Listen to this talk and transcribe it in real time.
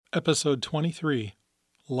Episode 23,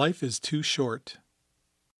 Life is Too Short.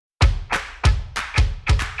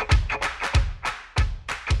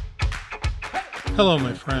 Hello,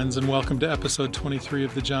 my friends, and welcome to episode 23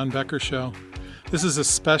 of The John Becker Show. This is a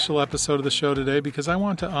special episode of the show today because I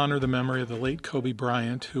want to honor the memory of the late Kobe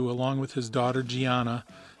Bryant, who, along with his daughter Gianna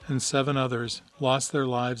and 7 others, lost their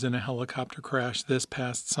lives in a helicopter crash this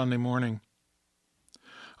past Sunday morning.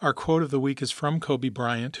 Our quote of the week is from Kobe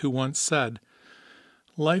Bryant, who once said,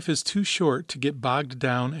 "Life is too short to get bogged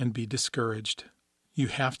down and be discouraged. You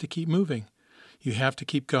have to keep moving. You have to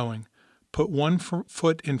keep going. Put one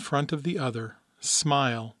foot in front of the other,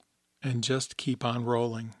 smile, and just keep on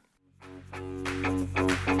rolling."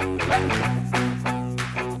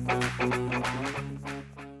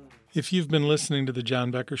 If you've been listening to The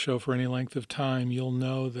John Becker Show for any length of time, you'll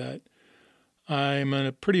know that I'm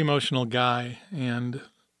a pretty emotional guy, and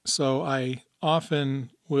so I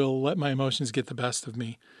often will let my emotions get the best of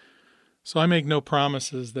me. So I make no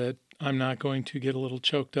promises that I'm not going to get a little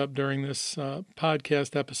choked up during this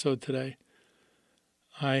podcast episode today.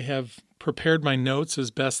 I have prepared my notes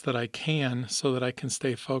as best that I can so that I can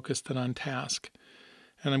stay focused and on task.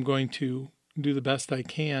 And I'm going to do the best I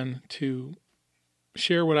can to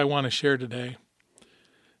share what I want to share today.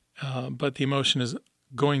 But the emotion is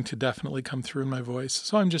going to definitely come through in my voice.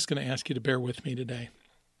 So I'm just going to ask you to bear with me today.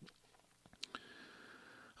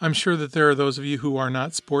 I'm sure that there are those of you who are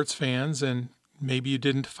not sports fans, and maybe you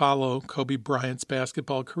didn't follow Kobe Bryant's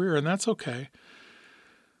basketball career, and that's okay.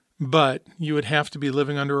 But you would have to be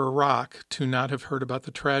living under a rock to not have heard about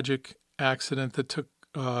the tragic accident that took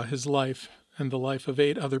his life and the life of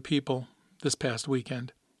 8 other people this past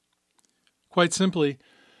weekend. Quite simply,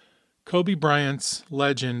 Kobe Bryant's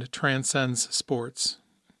legend transcends sports.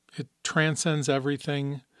 It transcends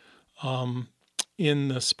everything in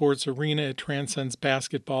the sports arena. It transcends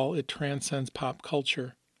basketball. It transcends pop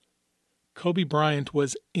culture. Kobe Bryant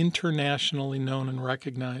was internationally known and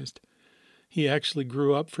recognized. He actually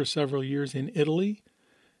grew up for several years in Italy,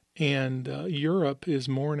 and Europe is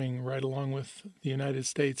mourning right along with the United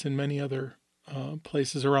States and many other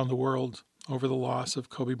places around the world over the loss of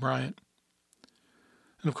Kobe Bryant.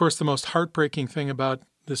 And of course, the most heartbreaking thing about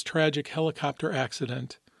this tragic helicopter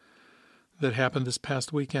accident that happened this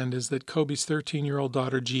past weekend is that Kobe's 13-year-old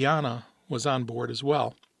daughter Gianna was on board as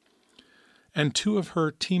well. And 2 of her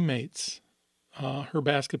teammates, her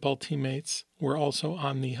basketball teammates, were also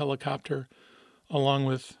on the helicopter along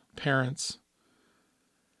with parents.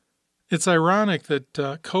 It's ironic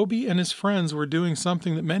that Kobe and his friends were doing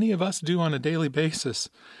something that many of us do on a daily basis.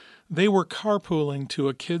 They were carpooling to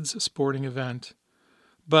a kids' sporting event.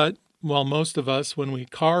 But while most of us, when we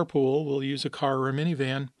carpool, will use a car or a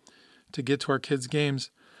minivan to get to our kids'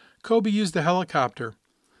 games, Kobe used a helicopter.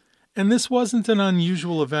 And this wasn't an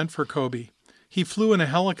unusual event for Kobe. He flew in a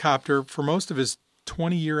helicopter for most of his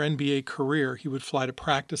 20-year NBA career. He would fly to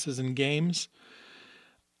practices and games.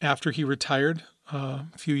 After he retired a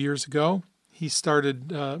few years ago,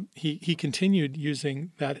 he continued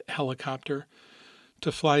using that helicopter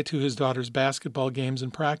to fly to his daughter's basketball games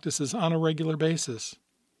and practices on a regular basis.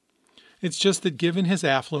 It's just that given his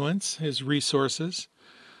affluence, his resources,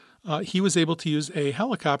 he was able to use a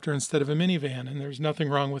helicopter instead of a minivan, and there's nothing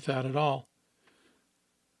wrong with that at all.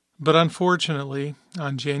 But unfortunately,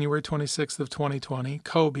 on January 26th of 2020,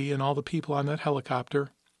 Kobe and all the people on that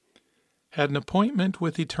helicopter had an appointment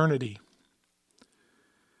with eternity.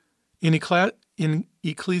 In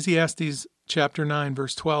Ecclesiastes chapter 9,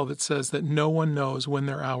 verse 12, it says that no one knows when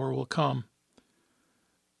their hour will come.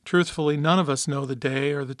 Truthfully, none of us know the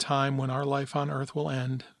day or the time when our life on earth will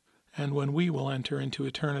end and when we will enter into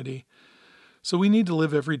eternity. So we need to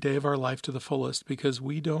live every day of our life to the fullest because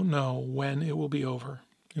we don't know when it will be over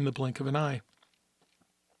in the blink of an eye.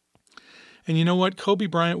 And you know what? Kobe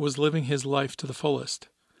Bryant was living his life to the fullest.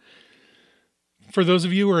 For those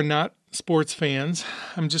of you who are not sports fans,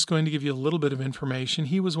 I'm just going to give you a little bit of information.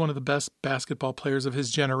 He was one of the best basketball players of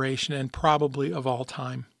his generation and probably of all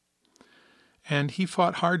time. And he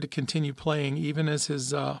fought hard to continue playing even as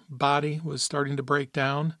his body was starting to break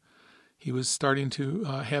down. He was starting to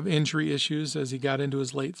have injury issues as he got into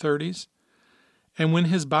his late 30s. And when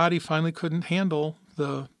his body finally couldn't handle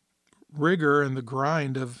the rigor and the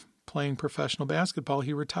grind of playing professional basketball,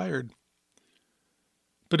 he retired.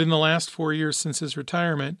 But in the last 4 years since his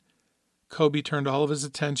retirement, Kobe turned all of his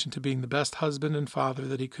attention to being the best husband and father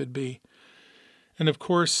that he could be. And of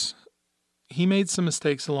course, he made some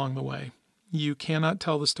mistakes along the way. You cannot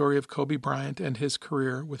tell the story of Kobe Bryant and his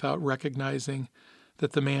career without recognizing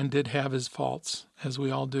that the man did have his faults, as we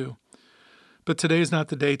all do. But today is not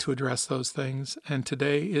the day to address those things, and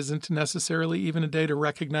today isn't necessarily even a day to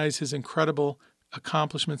recognize his incredible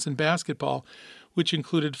accomplishments in basketball, which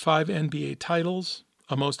included 5 NBA titles,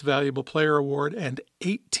 a Most Valuable Player award, and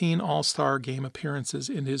 18 All-Star Game appearances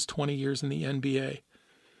in his 20 years in the NBA.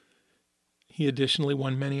 He additionally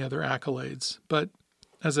won many other accolades. But,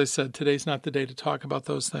 as I said, today's not the day to talk about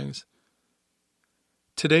those things.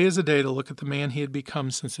 Today is a day to look at the man he had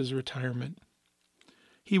become since his retirement.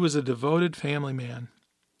 He was a devoted family man.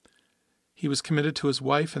 He was committed to his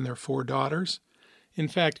wife and their 4 daughters. In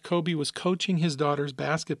fact, Kobe was coaching his daughter's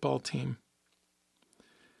basketball team.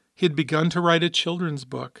 He had begun to write a children's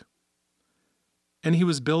book, and he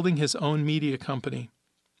was building his own media company.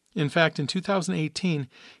 In fact, in 2018,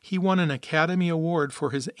 he won an Academy Award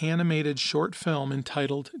for his animated short film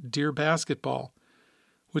entitled Dear Basketball,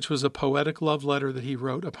 which was a poetic love letter that he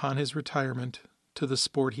wrote upon his retirement to the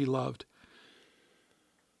sport he loved.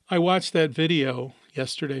 I watched that video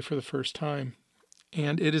yesterday for the first time,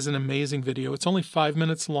 and it is an amazing video. It's only 5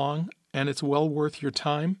 minutes long, and it's well worth your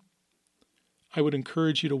time. I would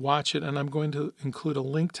encourage you to watch it, and I'm going to include a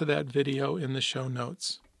link to that video in the show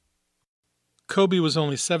notes. Kobe was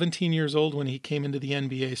only 17 years old when he came into the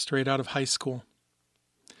NBA straight out of high school.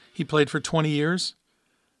 He played for 20 years,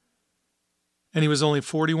 and he was only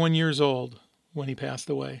 41 years old when he passed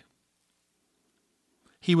away.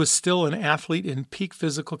 He was still an athlete in peak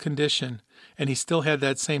physical condition, and he still had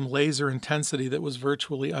that same laser intensity that was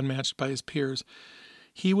virtually unmatched by his peers.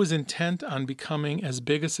 He was intent on becoming as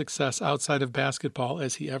big a success outside of basketball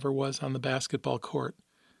as he ever was on the basketball court,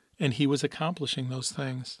 and he was accomplishing those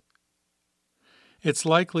things. It's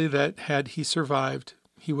likely that had he survived,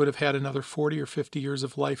 he would have had another 40 or 50 years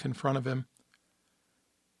of life in front of him,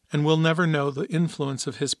 and we'll never know the influence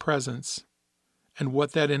of his presence and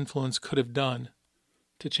what that influence could have done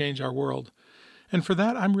to change our world. And for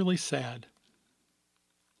that, I'm really sad.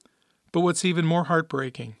 But what's even more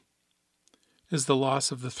heartbreaking is the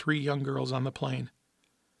loss of the 3 young girls on the plane,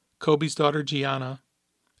 Kobe's daughter Gianna,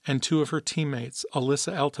 and 2 of her teammates,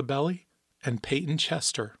 Alyssa Altobelli and Peyton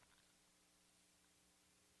Chester.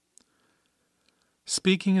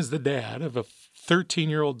 Speaking as the dad of a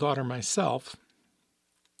 13-year-old daughter myself,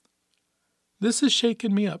 this has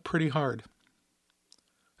shaken me up pretty hard.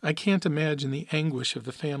 I can't imagine the anguish of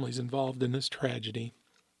the families involved in this tragedy.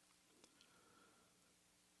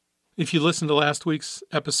 If you listened to last week's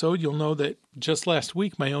episode, you'll know that just last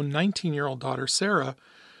week, my own 19-year-old daughter, Sarah,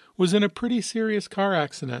 was in a pretty serious car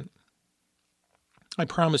accident. I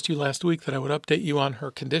promised you last week that I would update you on her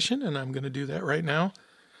condition, and I'm going to do that right now.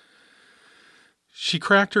 She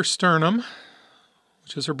cracked her sternum,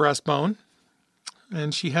 which is her breastbone,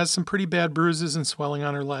 and she has some pretty bad bruises and swelling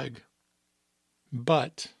on her leg.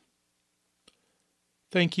 But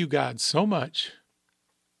thank you, God, so much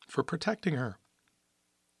for protecting her.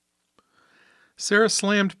 Sarah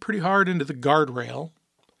slammed pretty hard into the guardrail.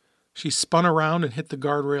 She spun around and hit the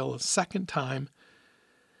guardrail a second time,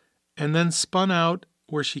 and then spun out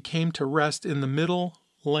where she came to rest in the middle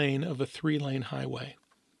lane of a 3-lane highway.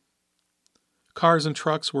 Cars and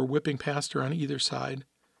trucks were whipping past her on either side,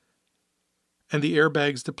 and the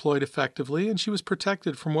airbags deployed effectively, and she was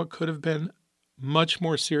protected from what could have been much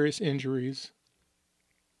more serious injuries,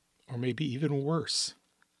 or maybe even worse.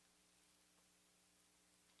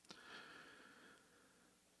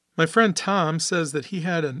 My friend Tom says that he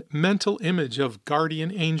had a mental image of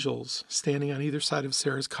guardian angels standing on either side of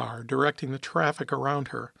Sarah's car, directing the traffic around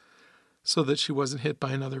her so that she wasn't hit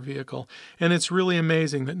by another vehicle. And it's really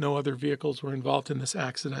amazing that no other vehicles were involved in this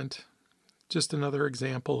accident. Just another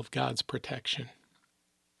example of God's protection.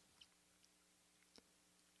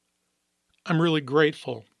 I'm really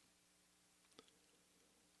grateful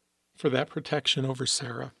for that protection over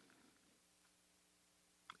Sarah.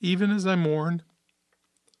 Even as I mourn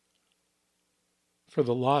for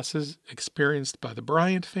the losses experienced by the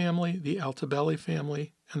Bryant family, the Altobelli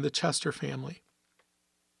family, and the Chester family.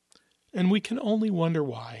 And we can only wonder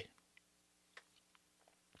why.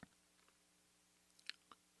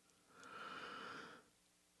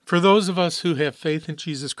 For those of us who have faith in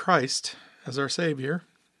Jesus Christ as our Savior,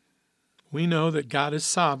 we know that God is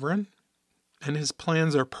sovereign and His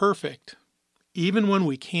plans are perfect, even when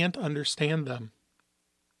we can't understand them.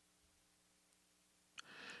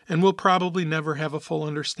 And we'll probably never have a full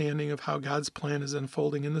understanding of how God's plan is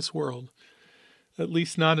unfolding in this world, at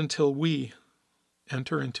least not until we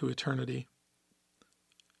enter into eternity.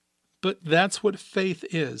 But that's what faith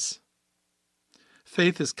is.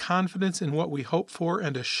 Faith is confidence in what we hope for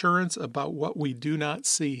and assurance about what we do not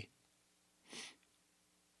see.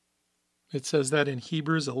 It says that in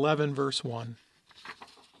Hebrews 11, verse 1.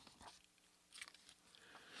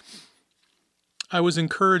 I was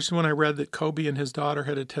encouraged when I read that Kobe and his daughter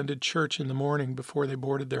had attended church in the morning before they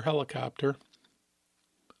boarded their helicopter.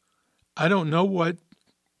 I don't know what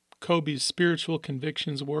Kobe's spiritual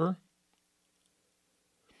convictions were.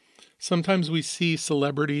 Sometimes we see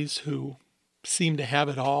celebrities who seem to have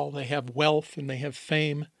it all. They have wealth and they have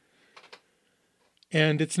fame.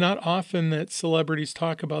 And it's not often that celebrities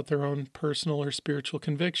talk about their own personal or spiritual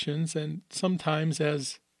convictions. And sometimes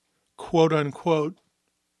as quote unquote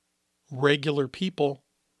regular people,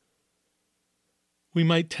 we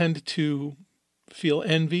might tend to feel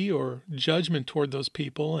envy or judgment toward those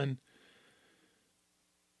people. And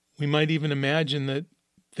we might even imagine that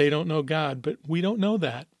they don't know God, but we don't know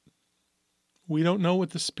that. We don't know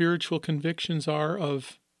what the spiritual convictions are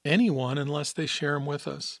of anyone unless they share them with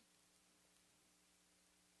us.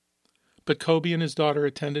 But Kobe and his daughter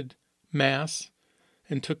attended Mass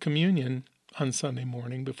and took communion on Sunday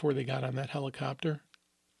morning before they got on that helicopter.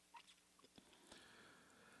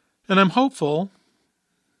 And I'm hopeful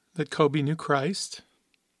that Kobe knew Christ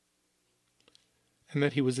and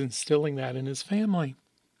that he was instilling that in his family.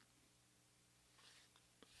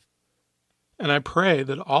 And I pray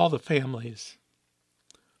that all the families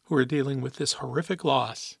who are dealing with this horrific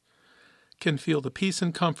loss can feel the peace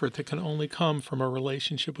and comfort that can only come from a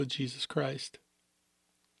relationship with Jesus Christ.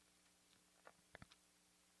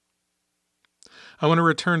 I want to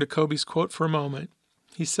return to Kobe's quote for a moment.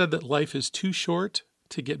 He said that life is too short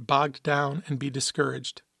to get bogged down and be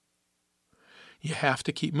discouraged. You have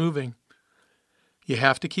to keep moving. You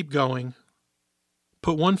have to keep going.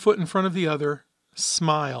 Put one foot in front of the other,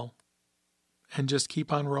 smile, and just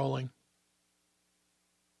keep on rolling.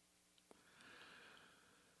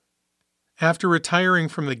 After retiring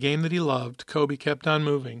from the game that he loved, Kobe kept on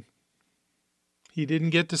moving. He didn't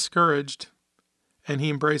get discouraged, and he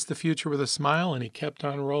embraced the future with a smile, and he kept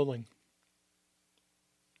on rolling.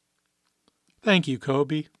 Thank you,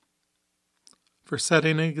 Kobe, for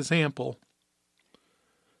setting an example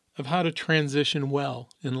of how to transition well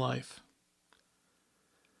in life.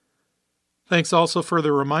 Thanks also for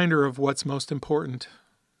the reminder of what's most important,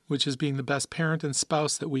 which is being the best parent and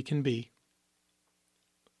spouse that we can be.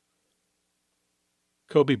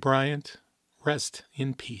 Kobe Bryant, rest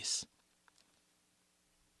in peace.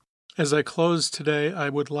 As I close today, I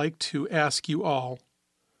would like to ask you all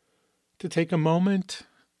to take a moment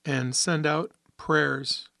and send out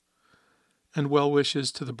prayers and well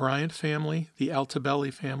wishes to the Bryant family, the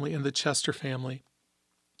Altobelli family, and the Chester family.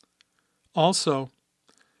 Also,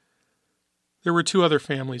 there were two other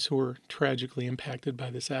families who were tragically impacted by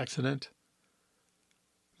this accident.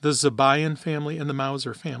 The Zabayan family and the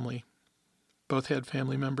Mauser family. Both had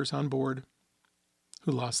family members on board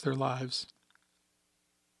who lost their lives.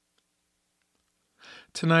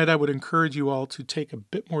 Tonight, I would encourage you all to take a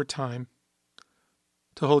bit more time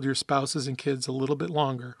to hold your spouses and kids a little bit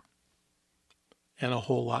longer and a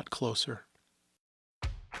whole lot closer.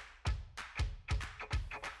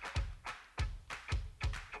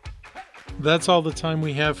 That's all the time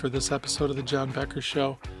we have for this episode of The John Becker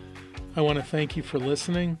Show. I want to thank you for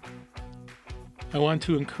listening. I want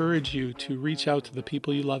to encourage you to reach out to the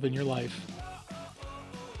people you love in your life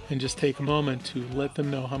and just take a moment to let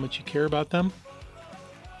them know how much you care about them.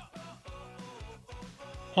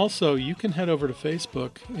 Also, you can head over to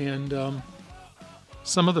Facebook, and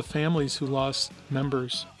some of the families who lost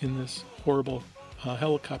members in this horrible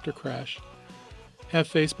helicopter crash have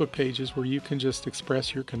Facebook pages where you can just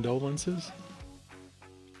express your condolences.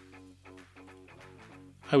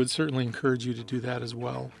 I would certainly encourage you to do that as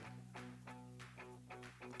well.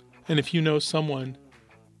 And if you know someone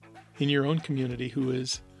in your own community who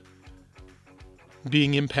is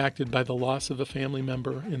being impacted by the loss of a family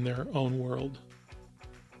member in their own world,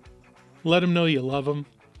 let them know you love them,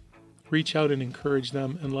 reach out and encourage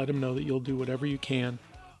them, and let them know that you'll do whatever you can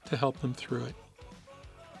to help them through it.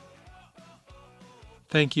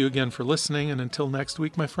 Thank you again for listening, and until next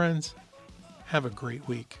week, my friends, have a great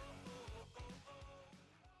week.